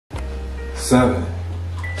7,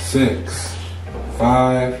 6,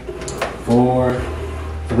 5, 4,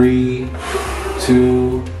 3,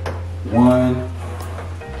 2, 1.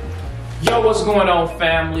 Yo, what's going on,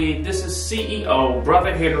 family? This is CEO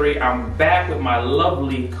Brother Henry. I'm back with my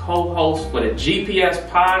lovely co-host for the G.P.S.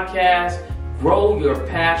 podcast, Grow Your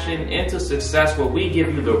Passion into Success, where we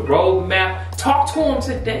give you the roadmap. Talk to him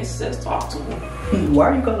today, sis. Talk to him. Why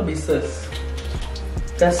are you calling me sis?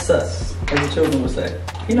 That's sus, as the children would say.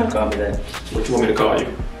 You not call me that. What you want me to call you?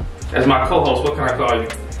 As my co-host, what can I call you?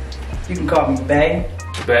 You can call me Bay.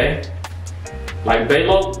 Bay? Like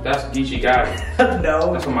Baylo? That's Geechee guy.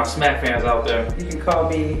 No. That's for my smack fans out there. You can call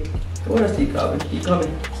me, what else do you call me? You call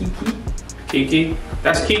me Kiki? Kiki?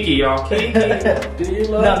 That's Kiki, y'all. Kiki. Do you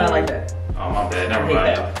love No, me? not like that. Oh, my bad. Never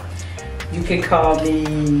mind, y'all. You can call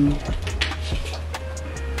me,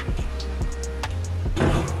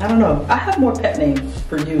 I don't know. I have more pet names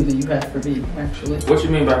for you than you have for me, actually. What you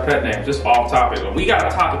mean by pet name? Just off topic. We got a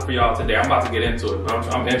topic for y'all today. I'm about to get into it.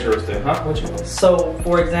 I'm interested. Huh? What you mean? So,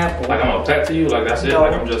 for example. Like I'm a pet to you? Like that's it? No.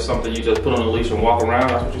 Like I'm just something you just put on a leash and walk around?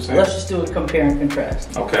 That's what you're saying? Let's just do a compare and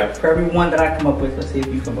contrast. Okay. For every one that I come up with, let's see if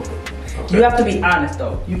you come up with. Okay. You have to be honest,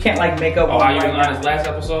 though. You can't, like, make up Oh, one how you right was honest last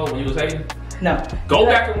episode when you was hating? No. Go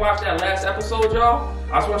back and watch that last episode, y'all.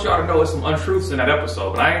 I just want y'all to know there's some untruths in that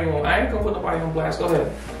episode. But I ain't gonna put nobody on blast. Go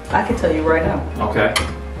ahead. I can tell you right now. Okay.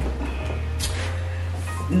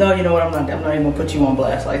 No, you know what? I'm not even gonna put you on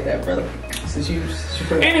blast like that, brother.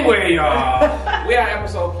 Anyway, y'all, we got an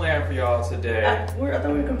episode planned for y'all today. I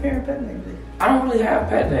thought we were comparing pet names. I don't really have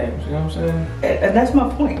pet names, you know what I'm saying? And that's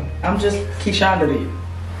my point. I'm just Keshonda to you.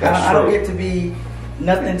 I don't get to be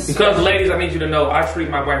nothing. Because, ladies, I need you to know, I treat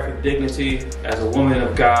my wife with dignity as a woman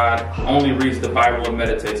of God, only reads the Bible and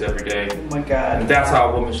meditates every day. Oh my God. And that's how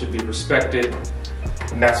a woman should be respected.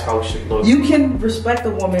 And that's how it should look. You can respect a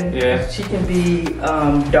woman. Yeah. She can be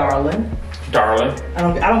darling. Darling. I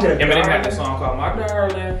don't get a Eminem darling. had a song called My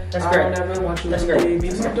Darling. That's great. I never want you That's to great. leave me,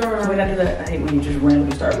 my darling. When I do that, I hate when you just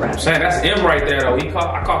randomly start rapping. I'm saying that's M right there, though.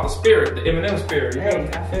 I caught the spirit, the Eminem spirit. You Hey,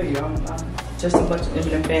 know? I feel you. I'm just as much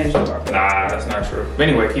Eminem fan as you are. Nah, that's not true. But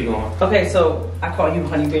anyway, keep going. Okay, so I call you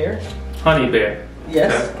Honey Bear. Honey Bear.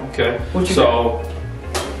 Yes. Okay. What you so,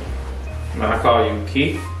 I call you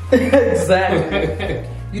Keith. Exactly.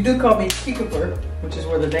 You do call me Keeper, which is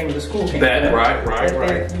where the name of the school came from.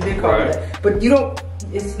 Right. You did call me that. But you don't,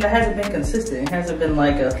 it hasn't been consistent. It hasn't been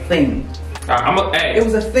like a thing. Hey, it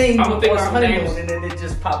was a thing on before our honeymoon, and then it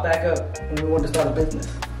just popped back up when we wanted to start a business.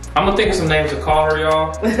 I'm gonna think of some names to call her,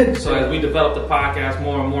 y'all. So as we develop the podcast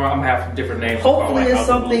more and more, I'm gonna have some different names. Hopefully it's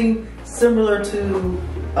something similar to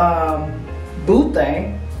Boo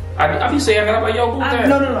Thing. I be saying that, I'm like, yo, Boo Thing.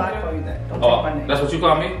 No, I call you that. Don't take my name. That's what you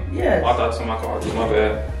call me? Yes. Oh, I thought somebody called you, my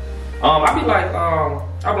bad. I be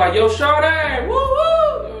like, yo, Sade, woo woo. You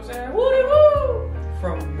know what I'm saying? Woody woo.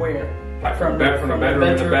 From where? Like from the bedroom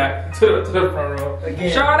in the back to the front row.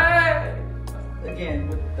 Again. Sade.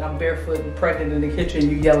 Again, I'm barefoot and pregnant in the kitchen,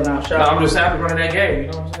 you yelling out Sade. No, I'm just happy running that game,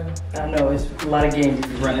 you know what I'm saying? I know, it's a lot of games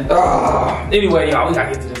you're running. Anyway, y'all, we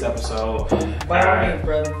gotta get to this episode. By all means,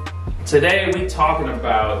 brother. Today we talking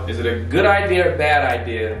about, is it a good idea or bad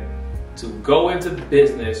idea to go into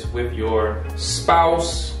business with your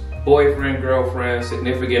spouse, boyfriend, girlfriend,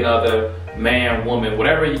 significant other, man, woman,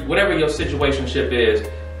 whatever your situationship is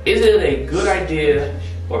it a good idea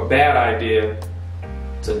or bad idea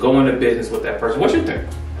to go into business with that person? What you think?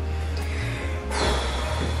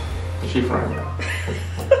 She fronting.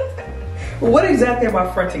 What exactly am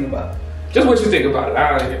I fronting about? Just what you think about it.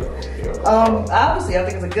 Obviously, I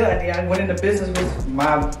think it's a good idea. I went into business with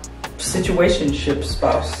my situationship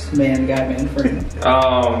spouse, man, guy, man, friend.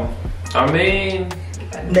 I mean,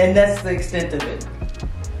 and that's the extent of it.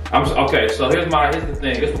 Okay, so here's the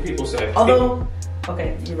thing. Here's what people say. Although,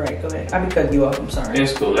 okay, you're right. Go ahead. I be cutting you off. I'm sorry.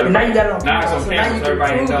 It's cool. Now you got it on camera. Now it's on camera, so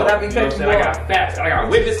everybody knows. I be cutting you off. I got facts. I got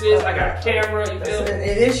witnesses. I got camera. You feel? It's an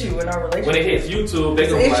issue in our relationship. When it hits YouTube, they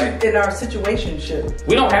go like. It's an issue in our situationship.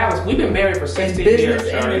 We don't have. We've been married for 16 years.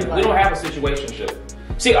 We don't have a situationship.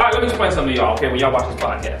 See, all right. Let me explain something to y'all. Okay, when y'all watch this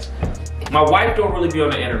podcast. My wife don't really be on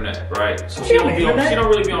the internet, right? So she don't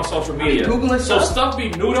really be on social media. So stuff be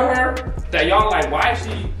new to her that y'all like, why is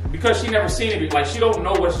she? Because she never seen it. Like she don't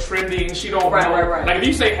know what's trending. She don't know. Right. Like if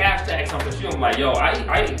you say hashtag something, she don't like, yo,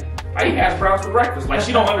 I eat hash browns for breakfast. Like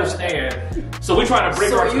she don't understand. So we trying to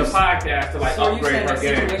bring her to the podcast to like upgrade her game. So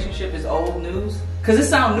you saying that situationship is old news? Because it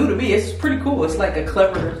sounds new to me. It's pretty cool. It's like a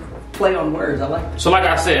clever play on words. I like it. So like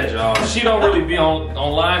I said, y'all, she don't really be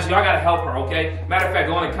online. So y'all gotta help her, okay? Matter of fact,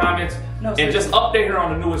 go in the comments. And just update her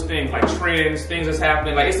on the newest things, like trends, things that's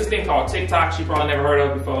happening. Like it's this thing called TikTok. She probably never heard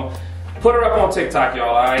of it before. Put her up on TikTok, y'all.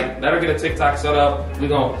 All right, let her get a TikTok set up. We're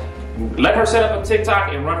gonna Let her set up a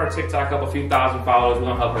TikTok and run her TikTok up a few thousand followers. We're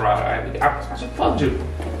gonna help her out. All right? I said, fuck you.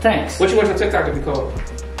 Thanks. What you want your TikTok to be called?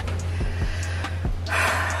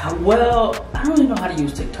 Well, I don't really know how to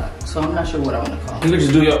use TikTok, so I'm not sure what I want to call it. You could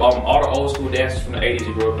just do your all the old school dances from the 80s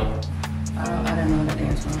you grew up doing. I didn't know how to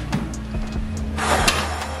dance on.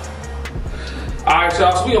 Alright,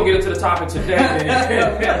 y'all, so we're gonna get into the topic today.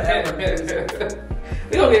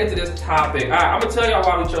 We're gonna get into this topic. Alright, I'm gonna tell y'all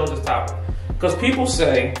why we chose this topic. Because people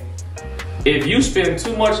say if you spend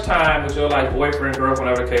too much time with your like boyfriend, girlfriend,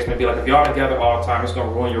 whatever the case may be, like if y'all together all the time, it's gonna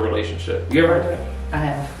ruin your relationship. You ever heard that? I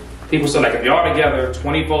have. People say like if y'all together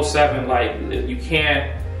 24/7, like you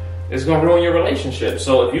can't, it's gonna ruin your relationship.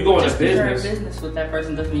 So if you go into Just business, you're in business with that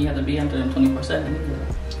person doesn't mean you have to be under them 24/7.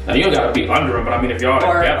 now you don't gotta be under them, but I mean if y'all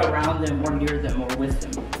Or together, around them, or near them, or with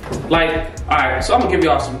them. like, all right. So I'm gonna give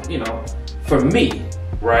y'all some, you know, for me,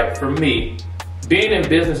 right? For me, being in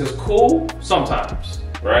business is cool sometimes,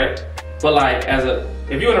 right? But like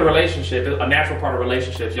if you're in a relationship, a natural part of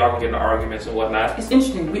relationships, y'all can get into arguments and whatnot. It's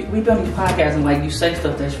interesting. We've done these podcasts and like you say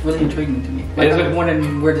stuff that's really intriguing to me. Like, I'm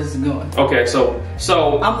wondering where this is going. Okay, so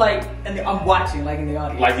I'm like, and I'm watching like in the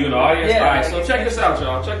audience. Like you in the audience? Yeah, All right, like, so check this out,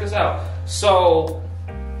 y'all. Check this out. So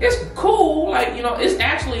it's cool, like, you know, it's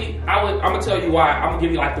actually, I'm gonna tell you why. I'm gonna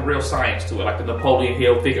give you like the real science to it, like the Napoleon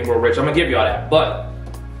Hill, Think and Grow Rich. I'm gonna give you all that, but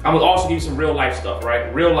I'm gonna also give you some real life stuff,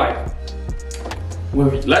 right? Real life.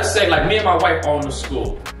 Let's say like me and my wife own the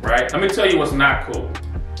school, right? Let me tell you what's not cool.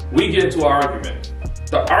 We get into an argument.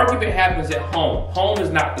 The argument happens at home. Home is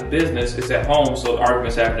not the business, it's at home, so the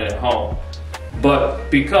argument's happening at home. But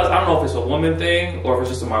because I don't know if it's a woman thing or if it's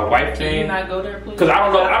just a my wife thing. Can you not go there, please? Because I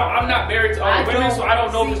don't know. I'm not married to other women, so I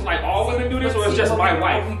don't know if it's like all women do this or it's just my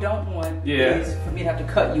wife. What we don't want Yeah. is for me to have to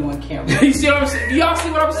cut you on camera. You see what I'm saying? Do y'all see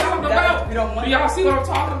what I'm talking about? We don't want Do y'all see what I'm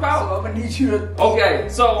talking So about? I'm gonna need you to Okay,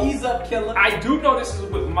 so ease up, killer. I do know this is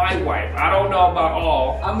with my wife. I don't know about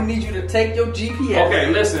all. I'm gonna need you to take your GPS. Okay,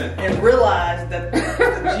 listen. And realize that the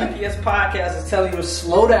GPS podcast is telling you to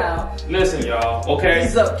slow down. Listen, y'all. Okay.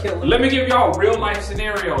 Ease up, killer. Let me give y'all real life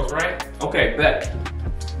scenarios, right? Okay, bet.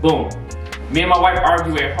 Boom. Me and my wife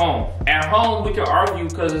argue at home. At home, we can argue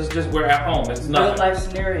because it's just we're at home. It's nothing. Real life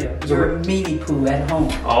scenario. You're a meanie poo at home.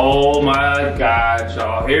 Oh my God,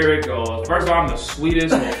 y'all. Here it goes. First of all, I'm the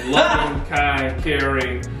sweetest, most loving, kind,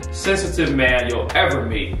 caring, sensitive man you'll ever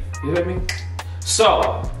meet. You hear me?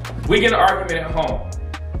 So, we get an argument at home.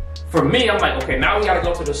 For me, I'm like, okay, now we gotta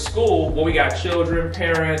go to the school where we got children,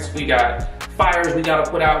 parents, we got fires we gotta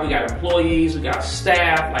put out, we got employees, we got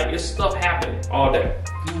staff, like it's stuff happening all day.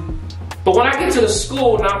 But when I get to the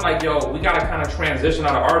school, now I'm like, yo, we gotta kind of transition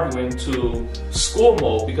out of arguing to school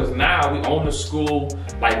mode because now we own the school.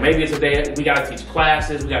 Like maybe it's a day we gotta teach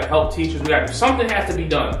classes, we gotta help teachers, something has to be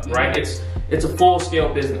done, right? It's a full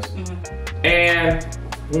scale business. And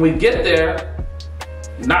when we get there,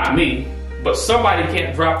 not me, but somebody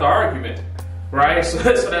can't drop the argument, right? So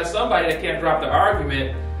that somebody that can't drop the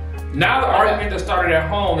argument, now the argument that started at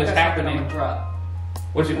home is happening.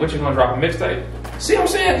 What you gonna drop, a mixtape? See what I'm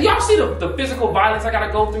saying? Y'all see the physical violence I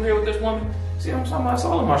gotta go through here with this woman? See what I'm talking about? It's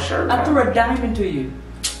all in my shirt. I threw a diamond to you.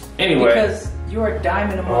 Anyway. Because you're a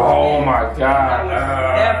diamond among Oh men. my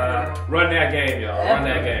God. Run that game, y'all. Run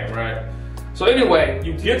that game, right? So anyway,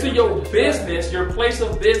 you get to your business, your place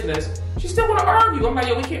of business, she still wanna argue. I'm like,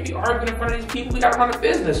 yo, we can't be arguing in front of these people. We gotta run a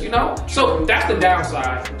business, you know? So that's the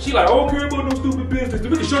downside. She like, I don't care about no stupid business. We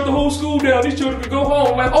can shut the whole school down. These children can go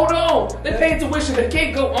home. I'm like, oh no, they pay tuition. They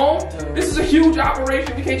can't go home. This is a huge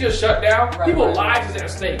operation. We can't just shut down. People's lives is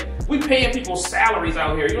at stake. We paying people's salaries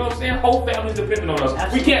out here. You know what I'm saying? Whole families depending on us.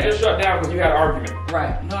 Absolutely. We can't just shut down because you had an argument.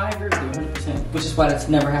 Right. No, I agree with you 100%. Which is why that's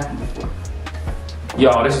never happened before.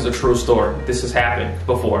 Y'all, this is a true story. This has happened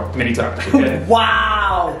before many times. Okay?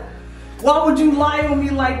 Wow. Why would you lie on me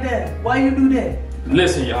like that? Why you do that?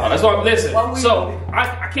 Listen, y'all. That's why. Listen. Why would So you do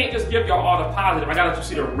I can't just give y'all all the positive. I gotta let you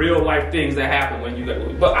see the real life things that happen when you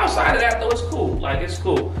get. But outside of that, though, it's cool. Like it's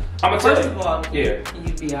cool. I'm gonna tell First you. of all, Yeah. can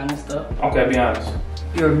you be honest though? Okay, be honest.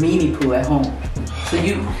 You're a meanie poo at home. So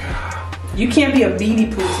you can't be a meanie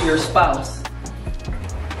poo to your spouse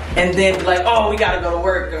and then be like, oh, we gotta go to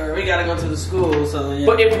work or we gotta go to the school. So yeah.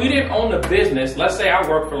 But if we didn't own the business, let's say I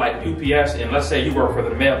work for like U.P.S. and let's say you work for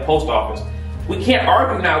the mail post office, we can't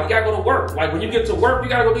argue now. We gotta go to work. Like when you get to work, you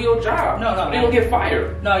gotta go do your job. No, you don't get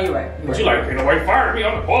fired. No, you're right. But you like, ain't nobody fired me.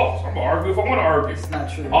 I'm the boss. I'm gonna argue if I want to argue. It's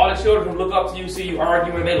not true. All the children look up to you, see you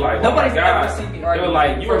arguing. They like, Nobody's oh my God. ever seen me They argue. were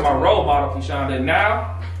like, you were First my of role model, Keyshawn. And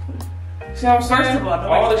now, see what I'm saying? First of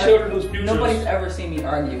all, all the children whose futures. nobody's ever seen me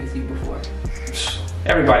argue with you before.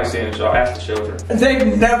 Everybody's seeing it, y'all. Ask the children.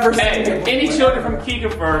 They've never seen Hey, it. any children from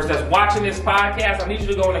Keegan-First that's watching this podcast, I need you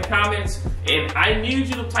to go in the comments, and I need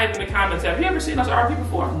you to type in the comments, have you ever seen us argue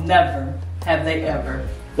before? Never have they ever.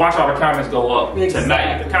 Watch all the comments go up Exactly.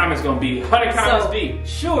 tonight. The comments gonna be 100 comments deep.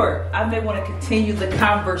 Sure, I may want to continue the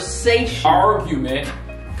conversation. Argument.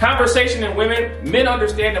 Conversation in women, men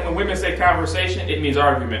understand that when women say conversation, it means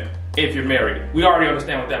argument. If you're married. We already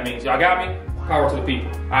understand what that means. Y'all got me? Power to the people.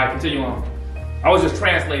 Alright, continue on. I was just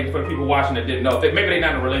translating for the people watching that didn't know. Maybe they're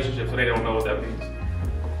not in a relationship, so they don't know what that means.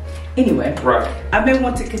 Anyway, Right. I may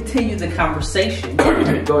want to continue the conversation.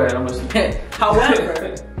 Go ahead, I'm listening.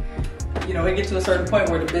 However, we get to a certain point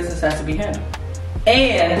where the business has to be handled.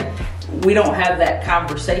 And we don't have that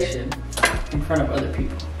conversation in front of other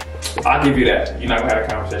people. I'll give you that. You're not gonna have a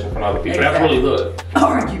conversation in front of other people. Exactly. That's really good.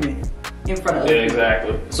 Argument in front of other people.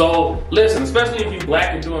 Exactly. So listen, especially if you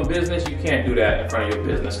black and doing business, you can't do that in front of your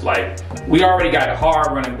business. Like, we already got it hard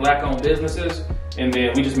running black owned businesses, and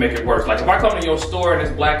then we just make it worse. Like, if I come to your store and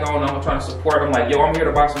it's black owned, I'm trying to support, I'm like, yo, I'm here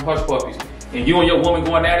to buy some hush puppies. And you and your woman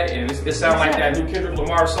going at it, and it sounds like that new Kendrick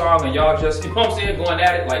Lamar song, and y'all just, you know what I'm saying, going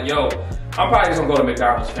at it, like, yo, I'm probably just gonna go to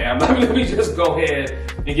McDonald's, fam. Let me just go ahead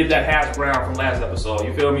and get that hash brown from last episode.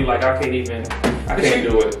 You feel me? Like, I can't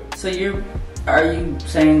do it. So are you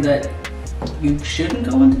saying that you shouldn't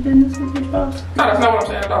go into business with your spouse? No, that's not what I'm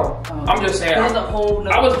saying at all. I'm just saying, There's a whole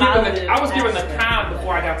I was nother giving the aspect. con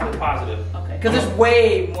before I got to the positive. Okay, because there's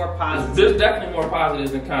way more positive. There's definitely more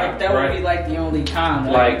positives than cons. Like, that would be like the only con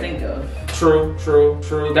that I can think of. True.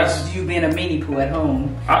 That's you being a meanie poo at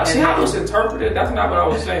home. see how it was interpreted. That's not what I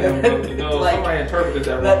was saying. But, Like, somebody interpreted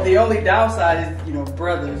that But wrong. the only downside is,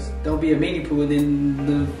 brothers, don't be a meanie poo, and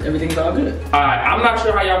then everything's all good. I'm not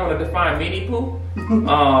sure how y'all want to define meanie poo.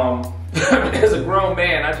 As a grown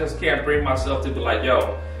man, I just can't bring myself to be like,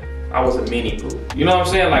 yo, I was a meanie poo. You know what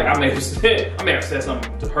I'm saying? Like, I may have said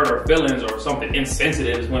something to hurt her feelings or something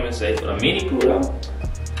insensitive, as women say, but a meanie poo though.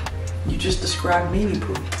 You just described meanie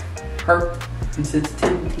poo. Hurt,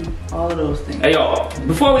 insensitivity, all of those things. Hey y'all,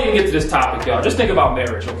 before we even get to this topic, y'all, just think about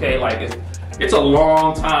marriage, okay? Like, it's a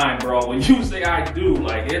long time, bro. When you say I do,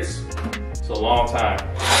 like, it's a long time.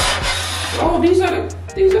 Oh, these are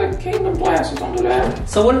the kingdom blasters. Don't do that.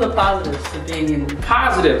 So what are the positives to being in?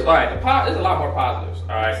 Positives. All right, there's a lot more positives.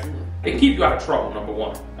 All right, they keep you out of trouble. Number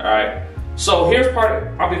one. All right. So here's part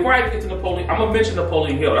of before I even get to Napoleon, I'm gonna mention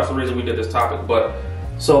Napoleon Hill. That's the reason we did this topic. But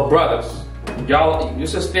so brothers, y'all,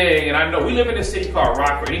 this is thing, and I know we live in a city called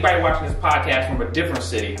Rockford. Anybody watching this podcast from a different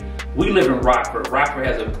city? We live in Rockford. Rockford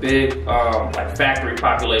has a big like factory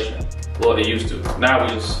population. Well, they used to. Now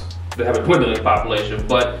they have a dwindling population,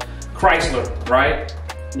 but Chrysler, right?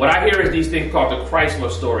 What I hear is these things called the Chrysler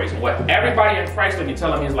stories. And what everybody in Chrysler be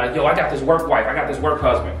telling me is like, yo, I got this work wife, I got this work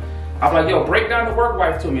husband. I'm like, yo, break down the work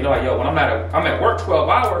wife to me. They're like, yo, when I'm at work 12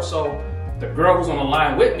 hours, so the girl who's on the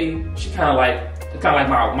line with me, she kind of like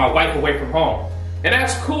my wife away from home. And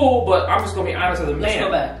that's cool, but I'm just gonna be honest as a man. Let's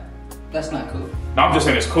go back. That's not cool. No, I'm just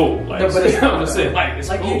saying it's cool. Like, No, but it's I'm just saying like it's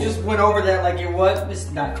like cool. you just went over that like it was.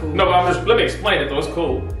 It's not cool. No, but let me explain it though. It's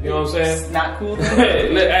cool. You know what I'm saying? It's not cool.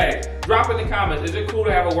 Hey, drop in the comments. Is it cool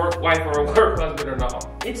to have a work wife or a work husband or no?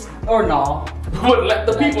 It's or no. But let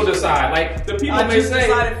the people decide. Like the people I may just say.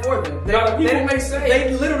 decided for them. No, the people may say.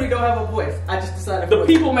 They literally don't have a voice. I just decided for The them.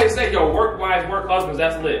 people may say, yo, work wives, work husbands.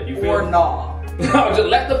 That's lit. You feel? Or no. No, just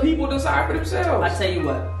let the people decide for I themselves. tell you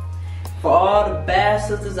what. For all the bad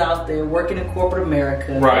sisters out there working in corporate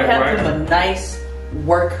America, Right, they have right. them a nice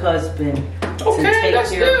work husband to Okay, take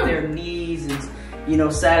that's care of them. their needs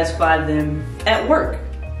and satisfy them at work.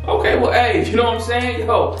 Okay, well, hey, you know what I'm saying?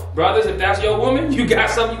 Yo, brothers, if that's your woman, you got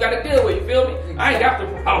something you got to deal with. You feel me? I ain't got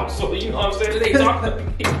the problem, so you know what I'm saying? They talking to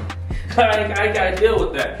me. I ain't got to deal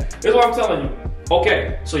with that. Here's what I'm telling you.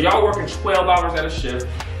 Okay, so y'all working 12 hours at a shift.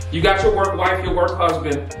 You got your work wife, your work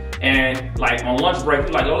husband, and like on lunch break,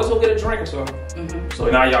 you're like, yo, let's go get a drink or something. Mm-hmm. So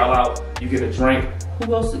now y'all out, you get a drink.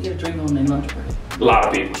 Who else to get a drink on their lunch break? A lot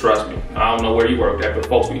of people, trust me. I don't know where you worked at, but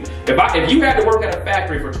folks, if you had to work at a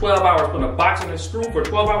factory for 12 hours, putting a box in a screw for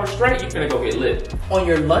 12 hours straight, you finna go get lit. On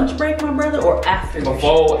your lunch break, my brother, or after? your shift?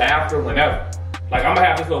 Before, after, whenever. Like, I'm gonna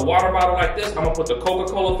have this little water bottle like this. I'm gonna put the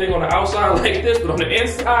Coca-Cola thing on the outside like this, but on the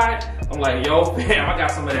inside, I'm like, yo, fam, I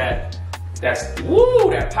got some of that. That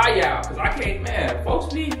pie out. Cause I can't, man,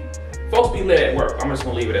 folks be lit at work. I'm just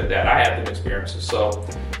gonna leave it at that. I had them experiences. So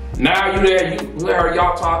now you there, you heard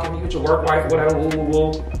y'all talking, you with your work wife or whatever,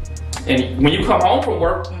 woo. And when you come home from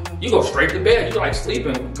work, you go straight to bed. You like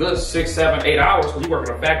sleeping good 6, 7, 8 hours because you work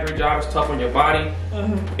in a factory job, it's tough on your body.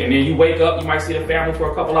 And then you wake up, you might see the family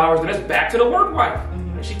for a couple hours, then it's back to the work wife.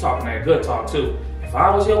 And she talking that good talk too. If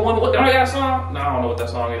I was your woman, what, don't I got a song? No, I don't know what that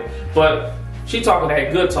song is. But She talking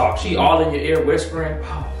that good talk. She all in your ear whispering.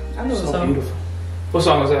 Oh, I know the so song. beautiful. What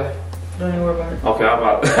song is that? Don't even worry about it. Okay, I'm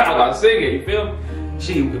about to sing it. You feel me?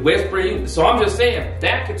 She whispering. So I'm just saying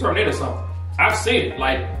that could turn into something. I've seen it.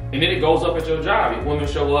 Like, and then it goes up at your job. If women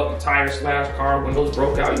show up, tires slashed, car windows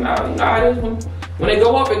broke out. You know how it is. When they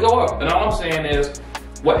go up, it go up. And all I'm saying is,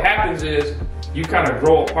 what happens is you kind of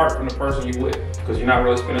grow apart from the person you with because you're not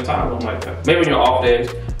really spending time with them like that. Maybe on your off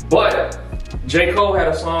days. But J. Cole had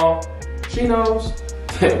a song, She Knows,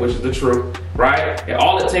 which is the truth, right? And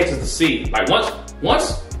all it takes is the seed. Like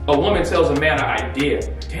once a woman tells a man an idea,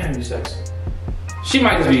 damn, you sexy. She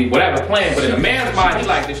might just be whatever playing, but in a man's mind, he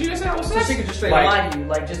like, did she just say I was sexy? So she could just straight lie to you,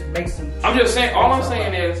 like just make some. I'm just saying, all I'm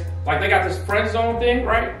saying is, like they got this friend zone thing,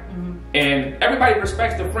 right? Mm-hmm. And everybody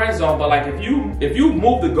respects the friend zone, but like if you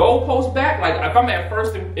move the goalpost back, like if I'm at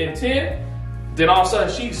first and 10, then all of a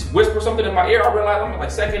sudden she whispers something in my ear, I realize I'm at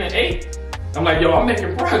like second and 8. I'm like, yo, I'm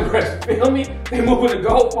making progress, you feel me? They moving the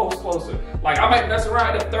goalpost closer. Like I might mess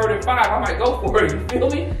around at 3rd and 5, I might go for it, you feel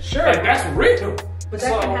me? Sure. Like that's real. But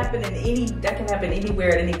that can happen anywhere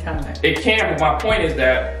at any time. It can, but my point is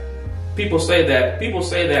that people say that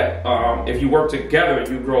if you work together,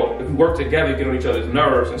 you grow. If you work together, you get on each other's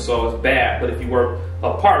nerves, and so it's bad. But if you work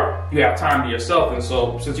apart, you have time to yourself, and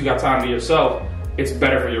so since you got time to yourself, it's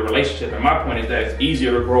better for your relationship. And my point is that it's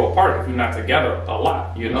easier to grow apart if you're not together a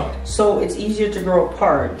lot, you know? So it's easier to grow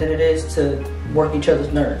apart than it is to work each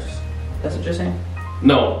other's nerves. That's what you're saying?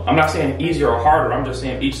 No, I'm not saying easier or harder. I'm just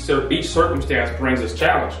saying each circumstance brings its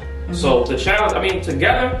challenge. Mm-hmm. So the challenge, I mean,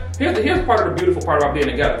 together, here's part of the beautiful part about being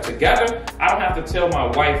together. Together, I don't have to tell my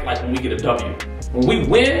wife like when we get a W. When we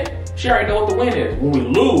win, she already know what the win is. When we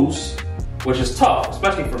lose, which is tough,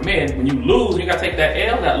 especially for men, when you lose, you gotta take that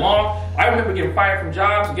L that long. I remember getting fired from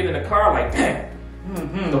jobs and getting in the car like, damn.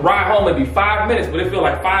 Mm-hmm. The ride home would be 5 minutes, but it feel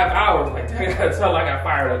like 5 hours. Like, I gotta tell her I got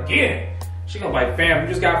fired again. She gonna be like, fam, you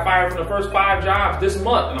just got fired from the first 5 jobs this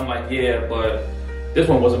month. And I'm like, yeah, but this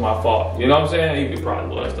one wasn't my fault. You know what I'm saying? It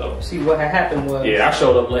probably was though. See, what had happened was... Yeah, I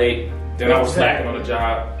showed up late, then I was slacking on the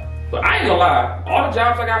job. But I ain't gonna lie, all the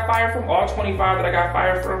jobs I got fired from, all 25 that I got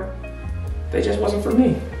fired from, they just wasn't for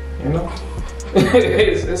me, you know?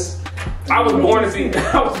 I was born to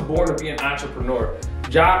be an entrepreneur.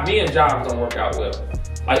 Me and jobs don't work out well.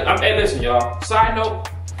 Like, hey, listen, y'all. Side note,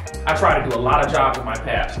 I tried to do a lot of jobs in my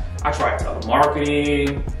past. I tried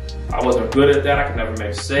telemarketing. I wasn't good at that. I could never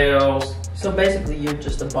make sales. So basically, you're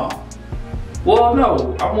just a bum. Well,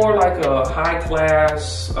 no, I'm more like a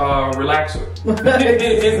high-class relaxer.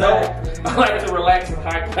 You know? I like to relax in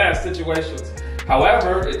high-class situations.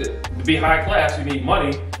 However, to be high-class, you need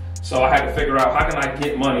money. So I had to figure out how can I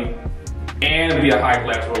get money and be a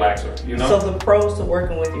high-class relaxer, you know? So the pros to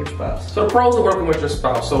working with your spouse. So the pros of working with your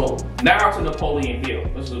spouse. So now to Napoleon Hill.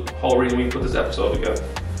 This is the whole reason we put this episode together.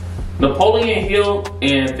 Napoleon Hill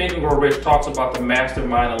in Think and Grow Rich talks about the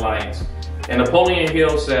Mastermind Alliance. And Napoleon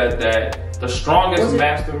Hill said that the strongest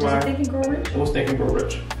mastermind... Was it Think and Grow Rich? It was Think and Grow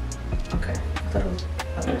Rich. Okay. I thought it was...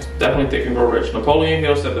 It's definitely Think and Grow Rich. Napoleon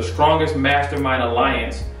Hill said the strongest mastermind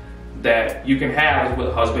alliance that you can have is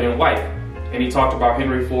with husband and wife. And he talked about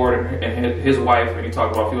Henry Ford and his wife, and he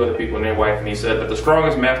talked about a few other people and their wife, and he said that the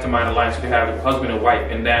strongest mastermind alliance you can have is husband and wife,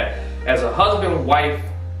 and that as a husband-wife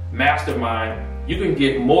mastermind, you can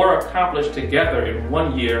get more accomplished together in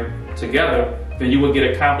 1 year together than you would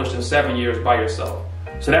get accomplished in 7 years by yourself.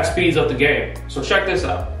 So that speeds up the game. So check this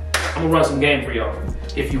out. I'm gonna run some game for y'all.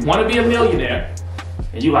 If you wanna be a millionaire,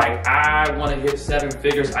 and you like, I wanna hit 7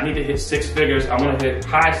 figures, I need to hit 6 figures, I wanna hit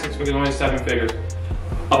high 6 figures, I wanna hit 7 figures,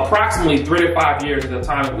 approximately 3 to 5 years is the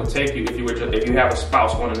time it would take you if you have a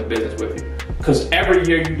spouse going into business with you. Because every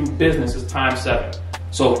year you do business is times 7.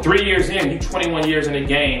 So 3 years in, you 21 years in the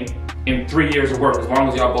game in 3 years of work, as long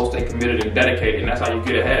as y'all both stay committed and dedicated, and that's how you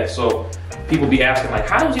get ahead. So people be asking like,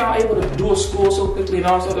 how was y'all able to do a school so quickly and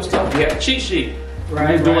all this other stuff? We have a cheat sheet.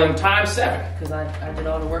 Right, you're doing times 7. Because I did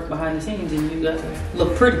all the work behind the scenes and you guys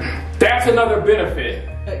look pretty. That's another benefit,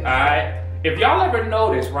 all right? If y'all ever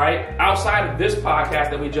notice, right, outside of this podcast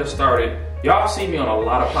that we just started, y'all see me on a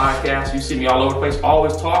lot of podcasts. You see me all over the place,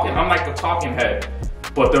 always talking. I'm like the talking head.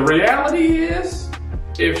 But the reality is,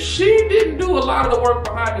 if she didn't do a lot of the work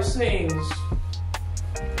behind the scenes,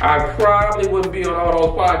 I probably wouldn't be on all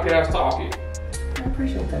those podcasts talking. I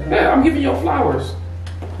appreciate that. Man. Yeah, I'm giving you flowers.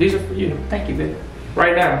 These are for you. Thank you, baby.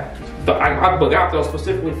 Right now. I got those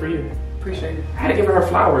specifically for you. Appreciate it. I had to give her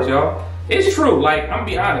flowers, y'all. It's true. Like, I'm gonna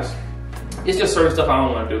be honest. It's just certain stuff I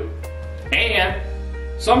don't want to do. And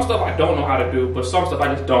some stuff I don't know how to do, but some stuff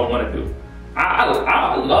I just don't want to do.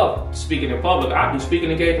 I love speaking in public. I do speaking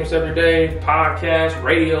engagements every day, podcasts,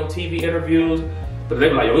 radio, TV interviews. But they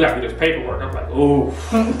be like, yo, we gotta do this paperwork. I'm like, ooh.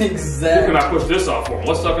 Exactly. Who can I push this off for?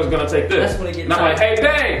 What sucker's gonna take this? That's when it gets and I'm like, hey,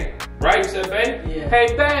 babe. Right? You said, babe? Yeah.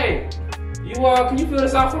 Hey, babe. Can you fill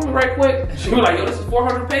this out for me right quick? She was like, yo, this is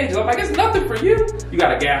 400 pages. I'm like, it's nothing for you. You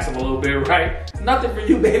gotta gas them a little bit, right? It's nothing for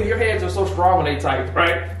you, baby. Your hands are so strong when they type,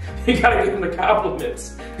 right? You gotta give them the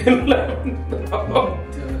compliments and let them know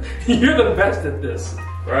you're the best at this,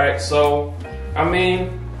 right? So, I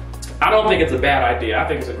mean, I don't think it's a bad idea. I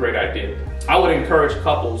think it's a great idea. I would encourage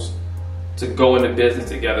couples to go into business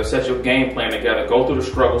together, set your game plan together, go through the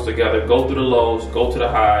struggles together, go through the lows, go to the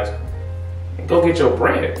highs, and go get your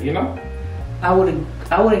bread, you know? I would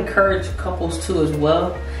encourage couples too as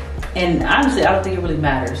well. And honestly, I don't think it really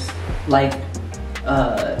matters. Like,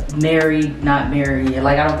 married, not married.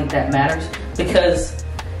 Like, I don't think that matters because,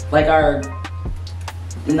 like,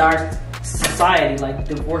 in our society, like,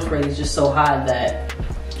 divorce rate is just so high that.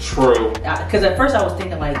 True. Because at first I was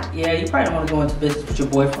thinking like, yeah, you probably don't want to go into business with your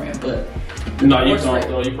boyfriend, but no, you don't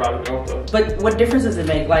though. You probably don't though. But what difference does it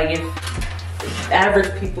make? Like, if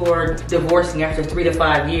average people are divorcing after 3 to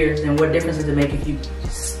 5 years, then what difference does it make if you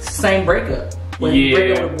same breakup? When you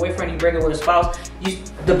break up with a boyfriend, you break up with a spouse.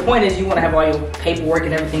 The point is you want to have all your paperwork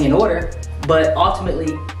and everything in order, but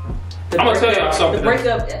ultimately, I'm gonna tell you something. The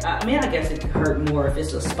breakup, I mean, I guess it could hurt more if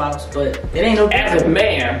it's a spouse, but it ain't no different. As a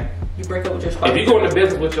man, you break up with your spouse. If you go into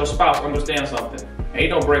business with your spouse, understand something. Ain't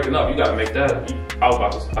no breaking up. You gotta make that.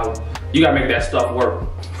 You gotta make that stuff work.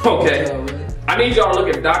 Okay. Oh, really? I need y'all to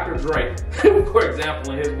look at Dr. Dre, for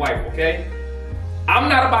example, and his wife. Okay. I'm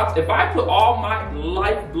not about. If I put all my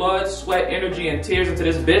life, blood, sweat, energy, and tears into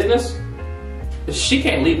this business, she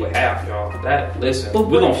can't leave with half, y'all. Listen,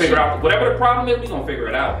 we're gonna figure out whatever the problem is. We're gonna figure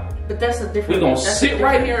it out. But that's a different. We're gonna sit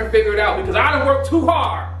right here and figure it out because I done worked too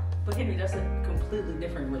hard. But Henry, that's a completely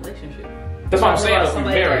different relationship. That's what I'm saying. If you're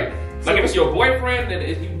married, like if it's your boyfriend, then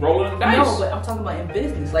you rolling the dice. No, but I'm talking about in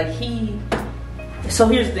business. Like So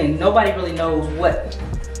here's the thing: nobody really knows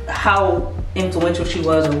how influential she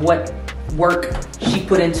was or what work she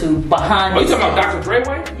put into behind. Oh, you talking about Dr. Dre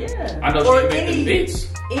wife? Yeah. I know she made the beats.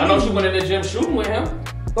 I know she went in the gym shooting with him.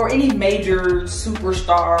 Or any major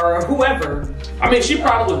superstar or whoever. I mean, she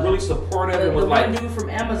probably was really supportive and was like. The one dude from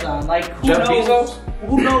Amazon, like Jeff Bezos?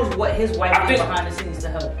 Who knows what his wife did behind the scenes to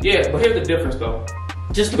help? Yeah, but here's the difference though.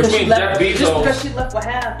 Just because she left with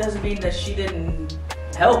half doesn't mean that she didn't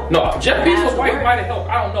help. No, Jeff Bezos' wife might have helped.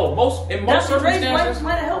 I don't know. In most circumstances,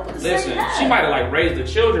 might have helped with the listen, she might have like raised the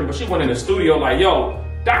children, but she went in the studio like, yo,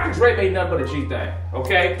 Dr. Dre made nothing but a G thing,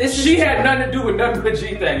 okay? She had nothing to do with nothing but a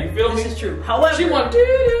G thing. You feel me? This is true. However, she went.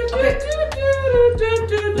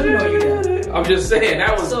 I'm just saying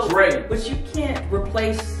that was great. But you can't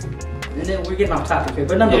replace. And then we're getting off topic here,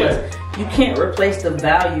 but nonetheless, you can't replace the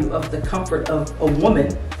value of the comfort of a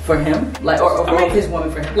woman for him, like or his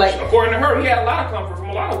woman for him. Like according to her, he had a lot of comfort from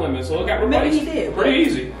a lot of women, so it got replaced. Maybe he did. Pretty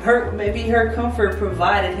easy. Maybe her comfort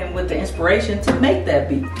provided him with the inspiration to make that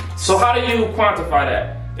beat. So how do you quantify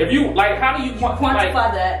that? If you like, how do you quantify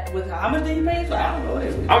that with how much did he pay? So I don't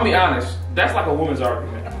know. I'll be honest. That's like a woman's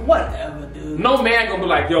argument. Whatever, dude. No man gonna be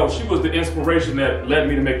like, yo, she was the inspiration that led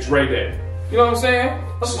me to make Dre that. You know what I'm saying?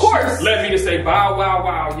 Of course. Led me to say bow wow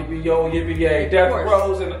wow, yippee yo, yippee yay, death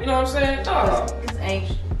rows, and you know what I'm saying? No. This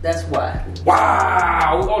ain't. That's why.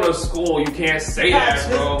 Wow, we go to school, you can't say that,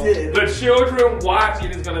 bro. The children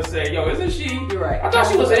watching is gonna say, yo, isn't she? You're right. I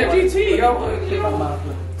thought she was MGT, yo.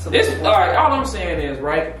 All right, all I'm saying is,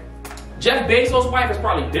 right, Jeff Bezos' wife is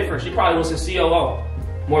probably different. She probably was his COO,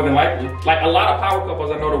 more than likely. Like a lot of power couples,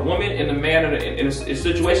 I know the woman and the man in a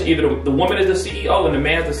situation, either the woman is the CEO and the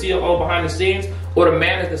man is the COO behind the scenes, or the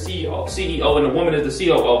man is the CEO and the woman is the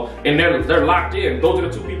COO, and they're locked in. Those are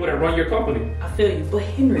the two people that run your company. I feel you, but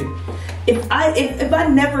Henry, if I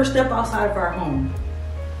never step outside of our home,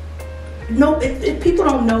 if people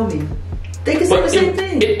don't know me, they can say the same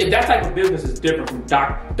thing. If that type of business is different from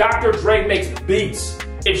Dr. Dre makes beats.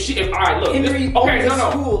 All right, look. Henry, okay,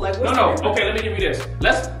 school. Like, no. Okay, let me give you this.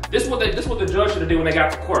 This is what the judge should have did when they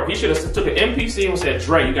got to court. He should have took an MPC and said,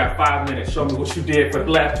 Dre, you got 5 minutes. Show me what you did for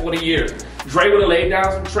the last 20 years. Dre would have laid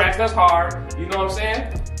down some tracks that's hard. You know what I'm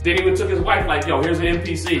saying? Then he would have took his wife like, yo, here's an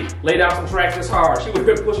MPC. Lay down some tracks that's hard. She would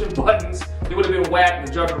have been pushing buttons. It would have been whacked.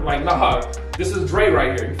 The judge would have been like, nah, this is Dre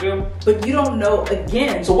right here. You feel me? But you don't know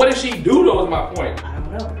again. So what did she do though is my point. I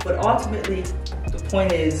don't know. But ultimately, the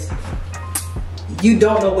point is, you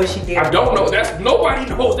don't know what she did. I don't know. Nobody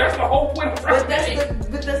knows. That's the whole point of but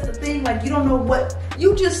that's the thing. Like, you don't know what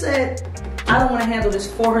you just said. I don't want to handle this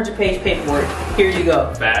 400-page paperwork. Here you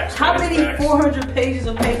go. Facts. How many 400 pages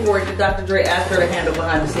of paperwork did Dr. Dre ask her to handle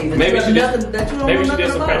behind the scenes? Maybe she did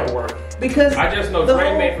some paperwork. Because I just know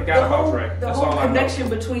Dre may forgot about Dre. The That's whole all I know. connection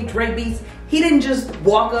between Dre Beats, he didn't just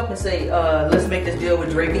walk up and say, let's make this deal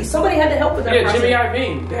with Dre Beats. Somebody had to help with that Yeah, process. Jimmy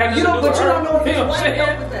Iovine. They had You don't, but you don't know if his You know what wife I'm saying?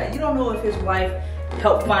 helped with that. You don't know if his wife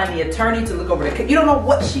helped find the attorney to look over the case. You don't know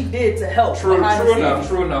what she did to help. True behind the enough, scenes.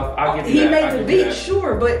 true enough. I'll give you He that. made I'll the give you beat, that.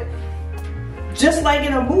 sure, but just like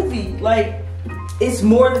in a movie, like it's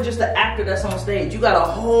more than just the actor that's on stage. You got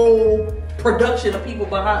a whole production of people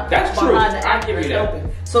behind. That's true. behind the I'll actor give you that's that.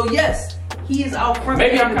 helping. So yes, he is out front.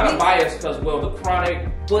 Maybe I'm making the kind of beats. biased because, well, the Chronic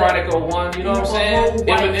But- 01, you know what I'm a saying? whole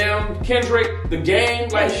white- Eminem, Kendrick, The Game,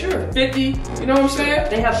 like Yeah, sure. 50, you know what I'm saying?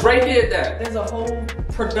 They have- Dre did that. There's a whole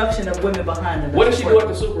production of women behind them. What did she do at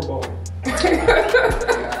the Super Bowl?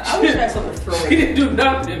 I wish I had something to throw She in. didn't do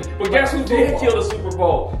nothing. But guess who did kill the Super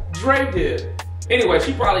Bowl? Dre did. Anyway,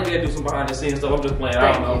 she probably did do some behind the scenes stuff. I'm just playing.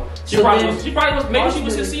 I don't know. She So probably then- was. Maybe she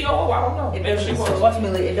was his COO. I don't know. It Maybe she doesn't, was. so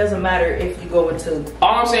ultimately, it doesn't matter if you go into.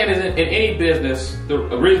 All I'm saying is, in any business, the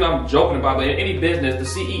reason I'm joking about it, in any business,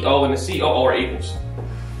 the CEO and the COO are equals.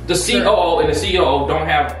 The COO and the COO don't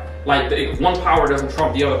have, like, one power doesn't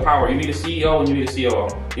trump the other power. You need a CEO and you need a COO.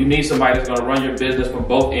 You need somebody that's going to run your business from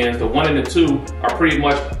both ends. The one and the two are pretty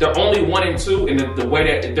much, they're only one and two in the way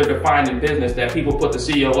that they're defined in business, that people put the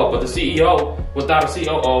CEO up. But the CEO, without a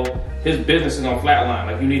COO, his business is going to flatline.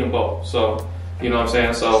 Like, you need them both. So, you know what I'm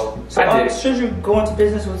saying? So I did. Should you go into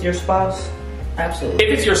business with your spouse? Absolutely.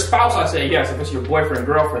 If it's your spouse, I say yes. If it's your boyfriend,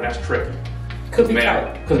 girlfriend, that's tricky. Could be Man,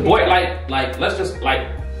 tight. because boy, like, let's just, like,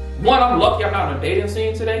 one, I'm lucky I'm not on a dating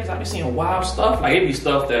scene today, because I be seeing wild stuff. Like, it be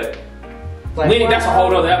stuff that, that's a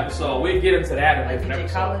whole other episode. We'll get into that in a Like different DJ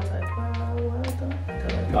episode. Khaled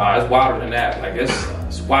type. Nah, it's wilder than that. Like,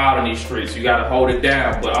 it's wild in these streets. You gotta hold it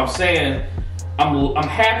down. But I'm saying, I'm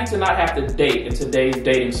happy to not have to date in today's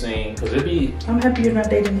dating scene, because it'd be, I'm happy you're not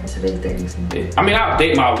dating in today's dating scene. I mean, I'll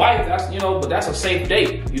date my wife, that's, you know, but that's a safe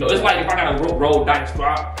date. You know, it's like if I gotta roll dice,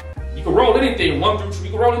 you can roll anything, you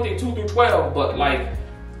can roll anything 2 through 12, but like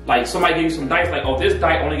somebody give you some dice, like, oh, this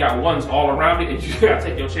die only got ones all around it, and you gotta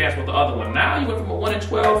take your chance with the other one. Now you went from a 1 in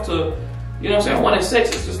 12 to, you know what I'm saying, 1 in 6.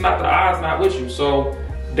 It's just not, the odds not with you. So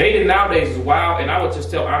dating nowadays is wild, and I would just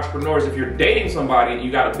tell entrepreneurs, if you're dating somebody and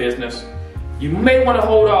you got a business, you may want to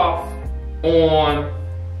hold off on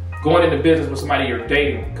going into business with somebody you're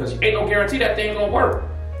dating, because ain't no guarantee that thing gonna work.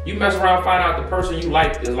 You mess around, find out the person you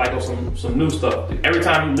like is like on some new stuff. Every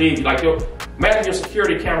time you leave, you like, yo, imagine your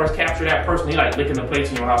security cameras capture that person, he like licking the plates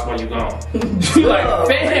in your house while you gone. You like,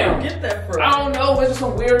 bam! Get that from? I don't know, it's just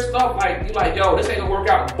some weird stuff. Like, you like, yo, this ain't gonna work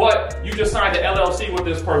out, but you just signed the LLC with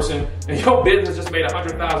this person, and your business just made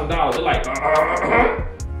 $100,000. They're like,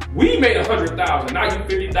 we made $100,000. Now you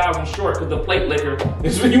 50,000 short because the plate liquor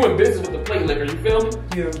is when you in business with the plate liquor. You feel me?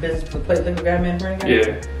 You're in business with the plate liquor guy, man, bring it.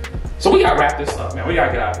 Yeah. So we gotta wrap this up, man. We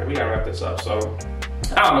gotta get out of here. We gotta wrap this up. So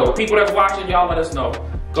I don't know. People that's watching, y'all let us know.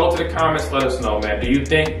 Go to the comments. Let us know, man. Do you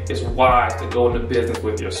think it's wise to go into business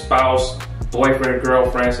with your spouse, boyfriend,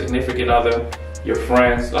 girlfriend, significant other, your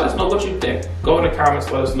friends? Let us know what you think. Go in the comments.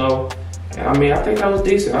 Let us know. And I mean, I think that was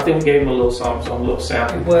decent. I think we gave him a little something, a little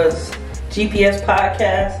sample. It was G.P.S.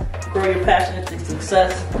 podcast. Grow your passion into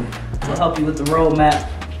success. We'll help you with the roadmap.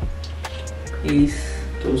 Peace.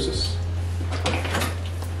 Deuces.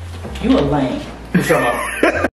 You a lame. What's up,